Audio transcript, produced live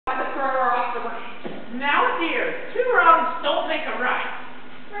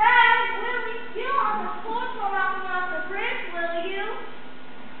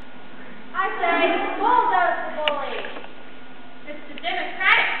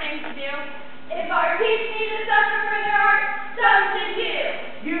teach me to suffer for their art, so should you.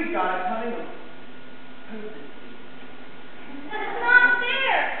 You've got it coming with That's not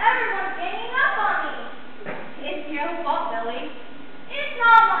fair. Everyone's ganging up on me. It's your own fault, Billy. It's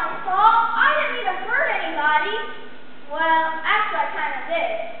not my fault. I didn't mean to hurt anybody. Well, actually, I kind of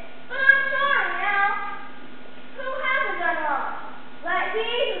did. But I'm sorry now. Who hasn't done wrong? Let he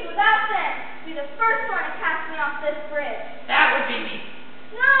who's without sin be the first one to cast me off this bridge. That would be me.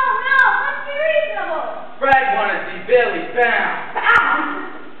 No, let's be reasonable. Fred wanted to see Billy bound.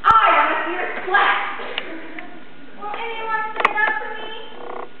 Bound? I want to see her slapped. Will anyone stand up for me?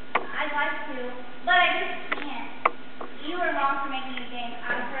 I'd like to, but I just can't. You were wrong for making a game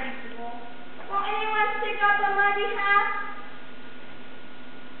out of hurting people. Will anyone stick up on my behalf?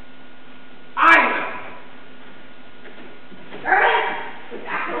 I will. German, we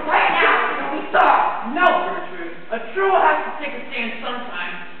have to fight now. We saw. No, Gertrude. A true has to take a stand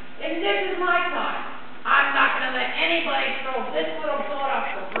sometime. And this is my time. I'm not going to let anybody throw this little thought off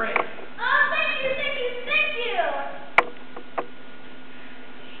the bridge. Oh, thank you.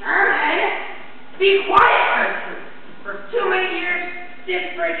 Sherman! Be quiet, Gertrude. For too many years,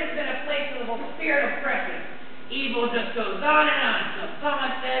 this bridge has been a place of a spirit of oppression. Evil just goes on and on until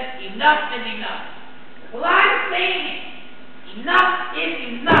someone says enough is enough. Well, I'm saying it. Enough is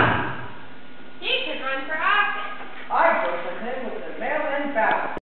enough. He could run for office. I vote for him with the mail-in ballot.